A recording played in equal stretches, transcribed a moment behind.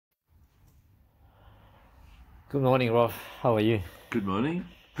Good morning, Rolf. How are you? Good morning.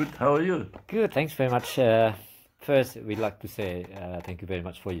 Good. How are you? Good, thanks very much. First, we'd like to say thank you very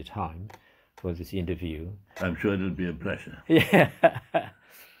much for your time for this interview. I'm sure it'll be a pleasure. Yeah.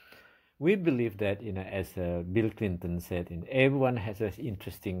 We believe that, as Bill Clinton said, everyone has an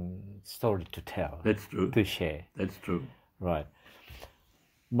interesting story to tell. That's true. To share. That's true. Right.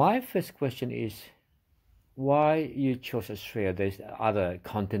 My first question is, why you chose Australia? There's other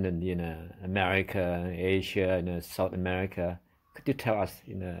continent, America, Asia, South America. Could you tell us,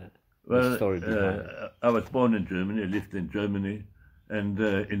 the story behind? I was born in Germany. I lived in Germany, and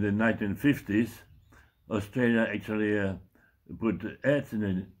in the 1950s, Australia actually put ads in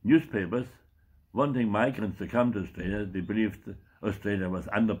the newspapers wanting migrants to come to Australia. They believed Australia was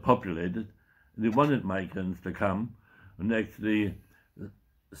underpopulated. They wanted migrants to come, and actually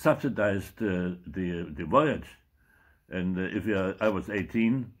subsidized the voyage. And I was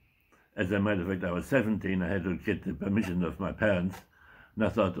 18, as a matter of fact, I was 17. I had to get the permission of my parents, and I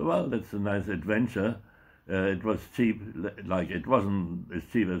thought, well, that's a nice adventure. It was cheap, like it wasn't as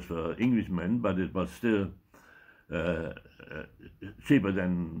cheap as for Englishmen, but it was still cheaper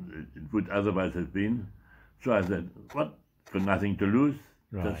than it would otherwise have been. So I said, what? Got nothing to lose.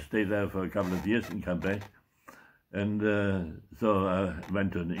 Right. Just stay there for a couple of years and come back. And so I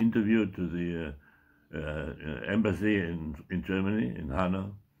went to an interview to the embassy in Germany, in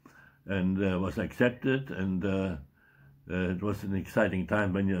Hanau, and was accepted. And it was an exciting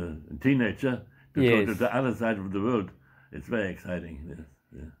time when you're a teenager to go to the other side of the world. It's very exciting. Yes.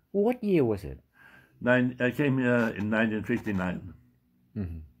 Yeah. What year was it? I came here in 1959.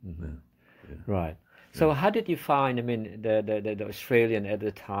 Mm-hmm, mm-hmm. Yeah. Right. So how did you find, the Australian at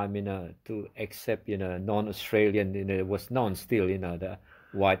the time, to accept, non-Australian, it was known still, the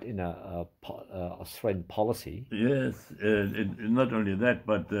white, Australian policy? Yes, not only that,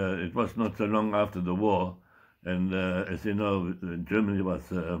 but it was not so long after the war. And as you know, Germany was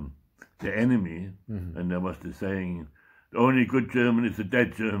the enemy, mm-hmm. And there was the saying, the only good German is a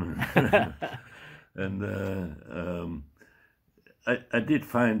dead German. And I did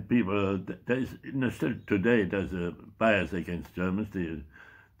find people, there is, still today there's a bias against Germans.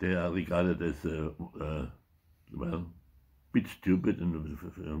 They are regarded as, well, a bit stupid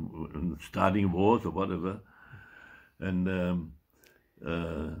and starting wars or whatever. And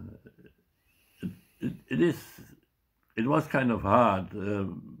it was kind of hard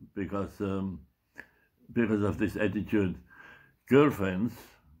because of this attitude. Girlfriends,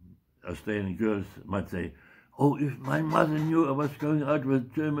 Australian girls, might say, oh, if my mother knew I was going out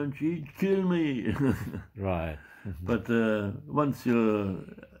with German, she'd kill me. Right. Mm-hmm. But once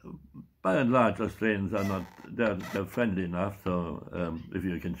by and large, Australians are not, they're friendly enough, so if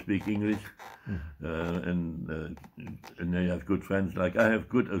you can speak English, and you have good friends, like I have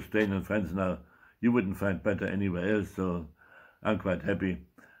good Australian friends now, you wouldn't find better anywhere else, so I'm quite happy.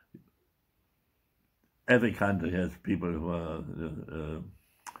 Every country has people who are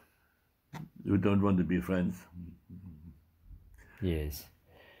who don't want to be friends. Yes.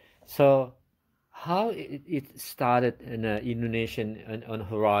 So how it started in Indonesian on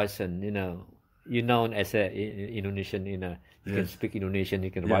horizon, you're known as a Indonesian, you yes. Can speak Indonesian,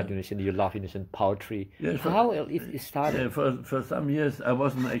 you can write Indonesian, you love Indonesian poetry. Yes, how it started? For some years I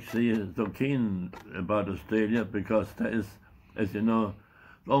wasn't actually so keen about Australia because there is, as you know,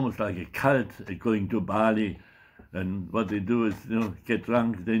 almost like a cult going to Bali. And what they do is, get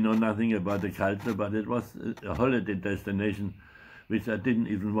drunk. They know nothing about the culture, but it was a holiday destination, which I didn't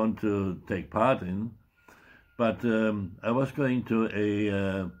even want to take part in. But I was going to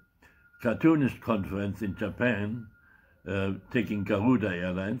a cartoonist conference in Japan, taking Garuda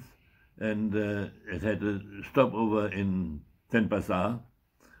Airlines, and it had a stopover in Denpasar,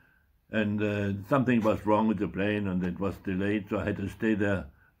 and something was wrong with the plane, and it was delayed, so I had to stay there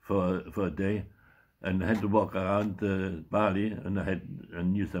for a day. And I had to walk around Bali, and I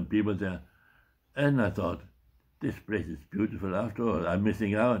knew some people there. And I thought, this place is beautiful after all. I'm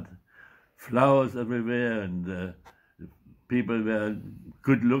missing out. Flowers everywhere, and people were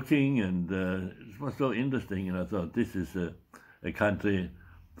good looking, and it was so interesting. And I thought, this is a country,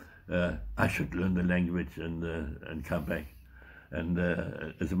 I should learn the language and come back. And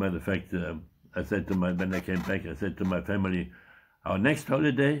as a matter of fact, I said when I came back, I said to my family, our next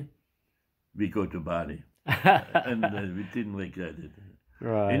holiday, we go to Bali, and we didn't regret it.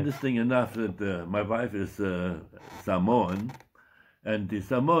 Right. Interesting enough that my wife is Samoan, and the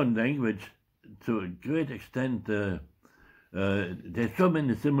Samoan language, to a great extent, there's so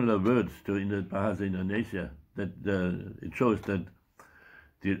many similar words to Bahasa Indonesia that it shows that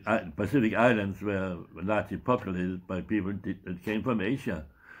the Pacific Islands were largely populated by people that came from Asia.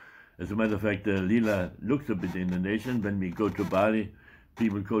 As a matter of fact, Lila looks a bit Indonesian. When we go to Bali,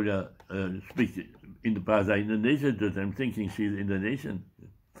 people call her, speak in the Bahasa Indonesia to them, thinking she's Indonesian,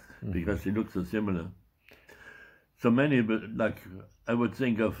 because she looks so similar. So many, like, I would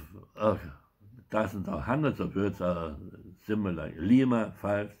think of dozens or hundreds of words are similar. Like Lima,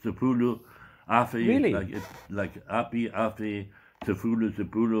 5, Sepuluh, Afi, Really? like Api, Afi, Sepuluh,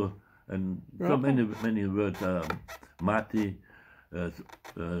 Sepuluh, and so many words are Mati.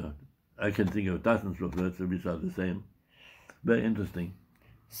 I can think of dozens of words which are the same. Very interesting.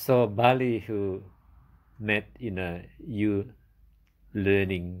 So Bali who met you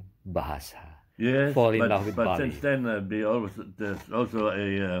learning Bahasa. Yes, fall in love with but Bali. since then there's also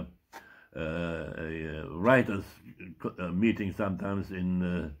a writers meeting sometimes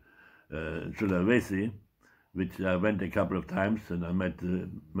in Sulawesi, which I went a couple of times, and I met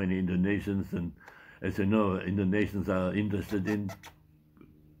many Indonesians. And as you know, Indonesians are interested in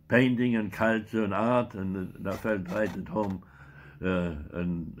painting and culture and art, and I felt right at home,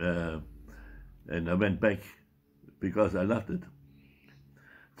 and I went back because I loved it.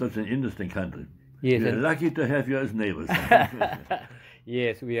 Such an interesting country. Yes, We're lucky to have you as neighbors.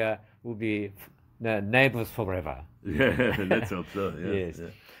 yes, will be neighbors forever. Yeah, let's hope so. Yes. Yeah.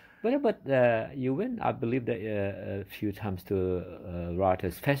 But you went, I believe, that a few times to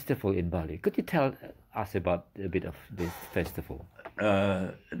Writers' Festival in Bali. Could you tell us about a bit of this festival?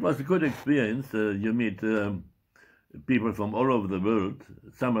 It was a good experience. You meet people from all over the world,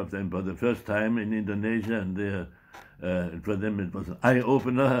 some of them for the first time in Indonesia, and for them it was an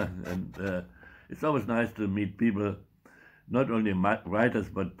eye-opener. And it's always nice to meet people, not only writers,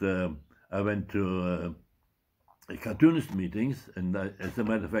 but I went to cartoonist meetings, and as a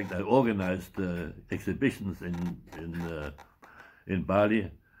matter of fact, I organized exhibitions in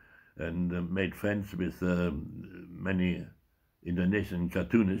Bali, and made friends with many Indonesian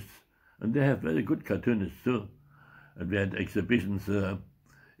cartoonists, and they have very good cartoonists too. And we had exhibitions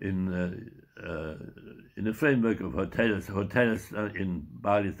in the framework of hotels. Hotels in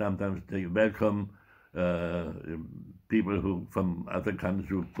Bali sometimes they welcome people who from other countries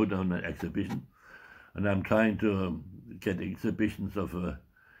who put on an exhibition. And I'm trying to get exhibitions of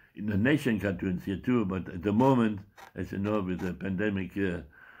Indonesian cartoons here too, but at the moment, as you know, with the pandemic, we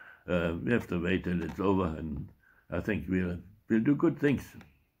have to wait till it's over, and I think we'll do good things.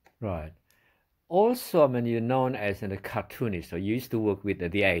 Right. Also, I mean, you're known as a cartoonist, so you used to work with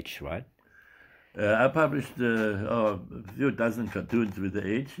The Age, right? I published a few dozen cartoons with The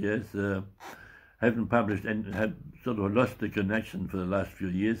Age, yes. Haven't published and had sort of lost the connection for the last few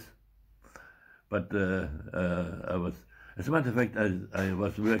years. But I was, as a matter of fact, I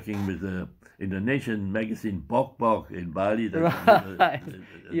was working with the Indonesian magazine Bok Bok in Bali. Right.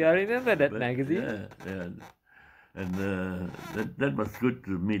 Yeah, I remember that magazine. Yeah. And that was good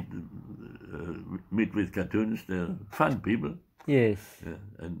to meet with cartoonists. They're fun people. Yes.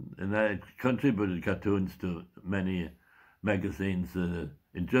 Yeah. And I contributed cartoons to many magazines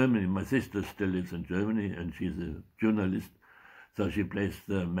in Germany. My sister still lives in Germany, and she's a journalist. So she placed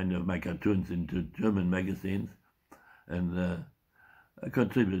many of my cartoons into German magazines, and I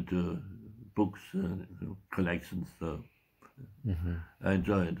contributed to books, collections, so I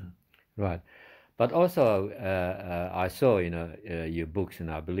enjoy it. Right. But also, I saw, your books, and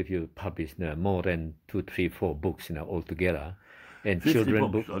I believe you published more than 2, 3, 4 books, altogether. And 50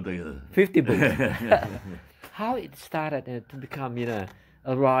 children books altogether. 50 books. How it started to become,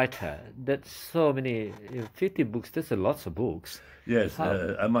 a writer? That's so many, 50 books, that's a lots of books. Yes,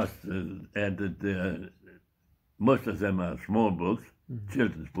 I must add that most of them are small books,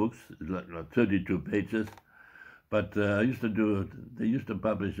 children's books, like 32 pages. But they used to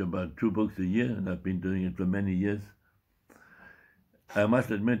publish about 2 books a year, and I've been doing it for many years. I must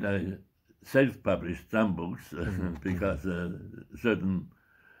admit I self-published some books because certain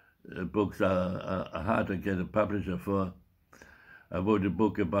books are hard to get a publisher for. I wrote a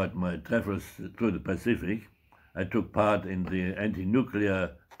book about my travels through the Pacific. I took part in the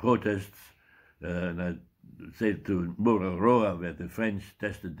anti-nuclear protests, and I sailed to Mururoa, where the French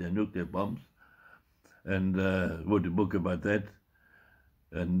tested their nuclear bombs, and wrote a book about that.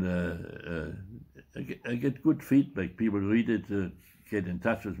 And I get good feedback. People read it, get in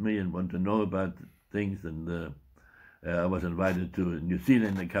touch with me and want to know about things. And I was invited to New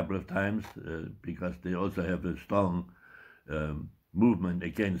Zealand a couple of times because they also have a strong movement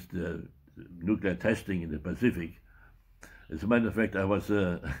against nuclear testing in the Pacific. As a matter of fact, I was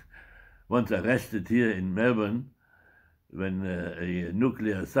once arrested here in Melbourne when a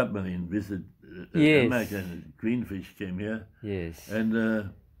nuclear submarine visited America, and Greenpeace came here. Yes.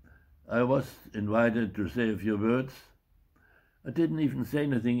 And I was invited to say a few words, I didn't even say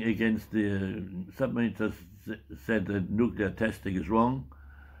anything against the submarine. Just said that nuclear testing is wrong,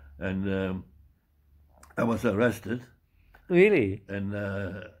 and I was arrested. Really? And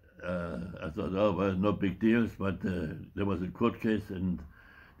I thought, oh well, no big deals. But there was a court case, and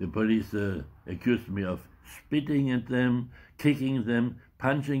the police accused me of spitting at them, kicking them,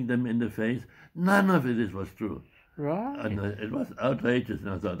 punching them in the face. None of it was true. Right. And it was outrageous. And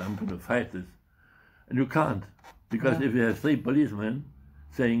I thought, I'm going to fight this. And you can't. Because if you have 3 policemen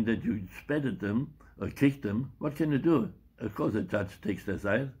saying that you spat at them or kicked them, what can you do? Of course, the judge takes their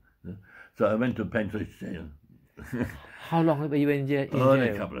side. So I went to Penrith jail. How long were you in jail?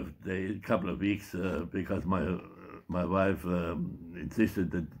 A couple of days, couple of weeks, because my wife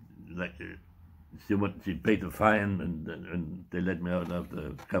insisted that she paid the fine, and they let me out after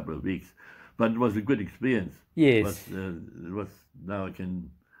a couple of weeks. But it was a good experience. Yes. It was now I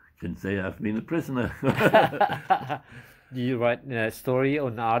can say I've been a prisoner. Do you write a story or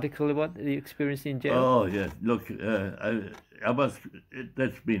an article about the experience in jail? Oh yes, look, I was.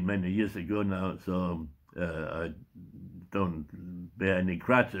 That's been many years ago now, so I don't bear any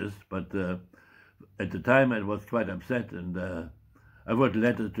grudges. But at the time, I was quite upset, and I wrote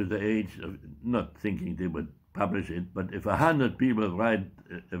letters to the Age, not thinking they would publish it. But if 100 people write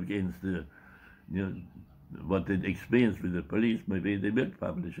against what they experienced with the police, maybe they will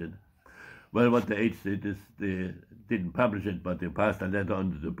publish it. Well, what the Age did is they didn't publish it, but they passed a letter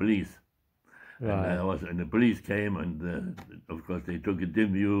on to the police. Right. And the police came, and of course they took a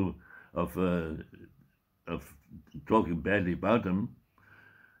dim view of talking badly about them.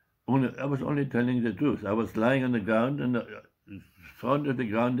 I was only telling the truth. I was lying on the ground, and thrown to the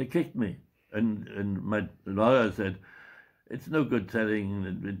ground. They kicked me, and my lawyer said, "It's no good telling.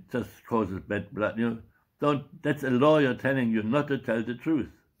 It just causes bad blood. That's a lawyer telling you not to tell the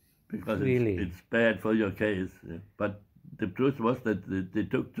truth, because Really? it's bad for your case." But the truth was that they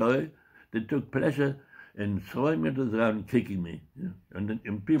took joy, they took pleasure in throwing me to the ground and kicking me.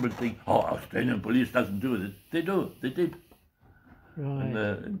 And people think, oh, Australian police doesn't do this. They do. They did. Right.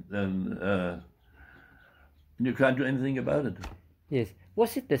 And you can't do anything about it. Yes.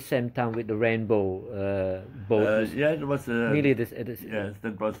 Was it the same time with the rainbow boat? Yeah, it was. Really, Yes,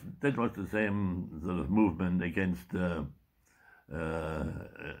 that was the same sort of movement against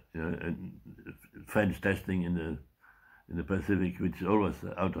French testing in the Pacific, which always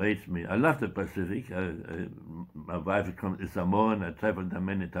outraged me. I love the Pacific. My wife is Samoan. I traveled there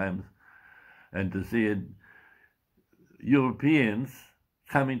many times, and to see Europeans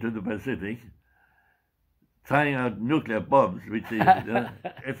coming to the Pacific, trying out nuclear bombs, which is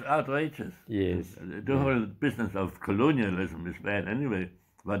it's outrageous. Yes. The whole business of colonialism is bad anyway.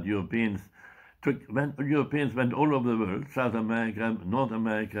 But Europeans went all over the world: South America, North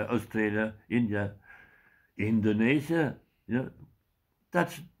America, Australia, India, Indonesia.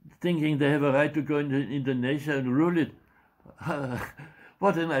 Dutch thinking they have a right to go into Indonesia and rule it.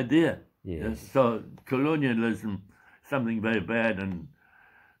 What an idea! Yes. So colonialism, something very bad, and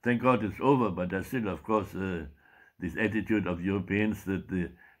thank God it's over. But there's still, of course, this attitude of Europeans that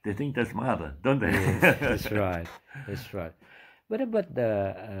they think they're smarter, don't they? Yes, that's right. That's right. What about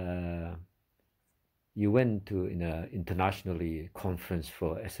the? You went to internationally conference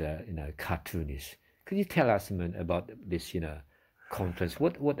as a cartoonist. Could you tell us about this conference?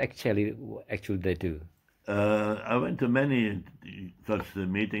 What actually they do? I went to many such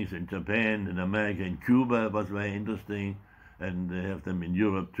meetings in Japan, in America, in Cuba. It was very interesting, and they have them in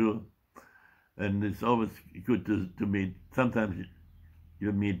Europe too. And it's always good to meet. Sometimes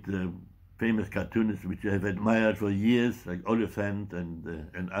you meet famous cartoonists which you have admired for years, like Oliphant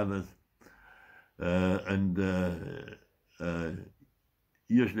and others.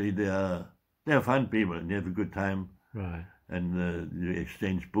 Usually they are fun people, and you have a good time. Right. And you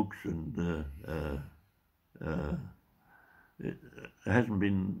exchange books, and there hasn't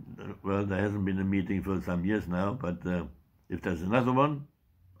been a meeting for some years now, but if there's another one,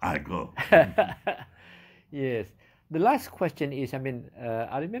 I'll go. Yes. The last question is, I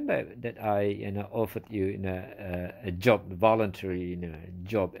remember that I offered you a job, voluntary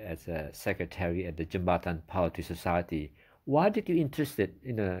job as a secretary at the Jambatan Poverty Society. Why did you interested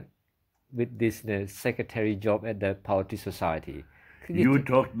with this secretary job at the Poverty Society? You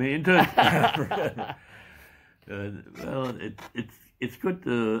talked me into it. Well, it's good.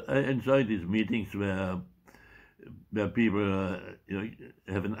 I enjoy these meetings where people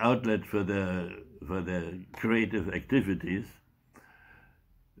have an outlet for their creative activities.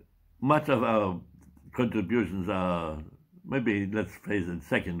 Much of our contributions are, maybe, let's face it,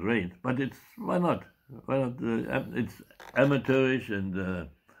 second rate, but why not? Why not? It's amateurish, and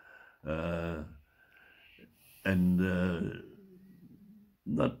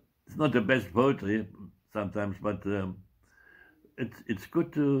it's not the best poetry sometimes, but it's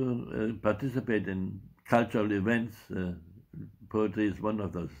good to participate in cultural events. Poetry is one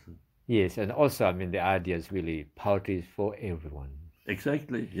of those. Yes, and also, I mean, the idea is really poetry is for everyone.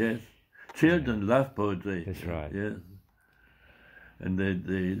 Exactly, yes. Children love poetry. That's right. Yes. And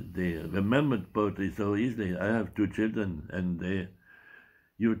they remembered poetry so easily. I have 2 children, and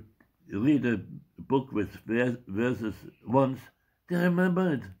you read a book with verses once, they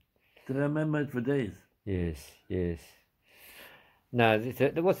remember it. They remember it for days. Yes, yes. Now,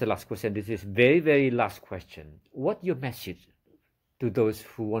 that was the last question. This is very, very last question. What your message to those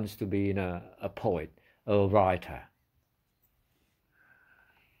who wants to be a poet, a writer?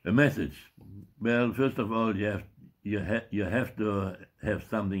 A message. Well, first of all, you have to have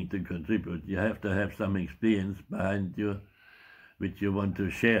something to contribute. You have to have some experience behind you, which you want to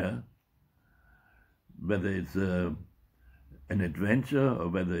share. Whether it's an adventure or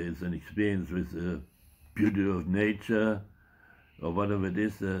whether it's an experience with the beauty of nature or whatever it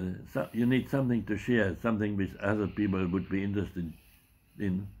is, you need something to share, something which other people would be interested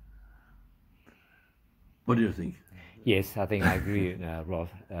in. What do you think? Yes, I think I agree, Rolf.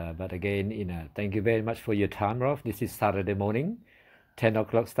 But again, thank you very much for your time, Rolf. This is Saturday morning, 10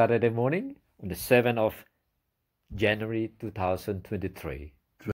 o'clock Saturday morning, on the 7th of January 2023.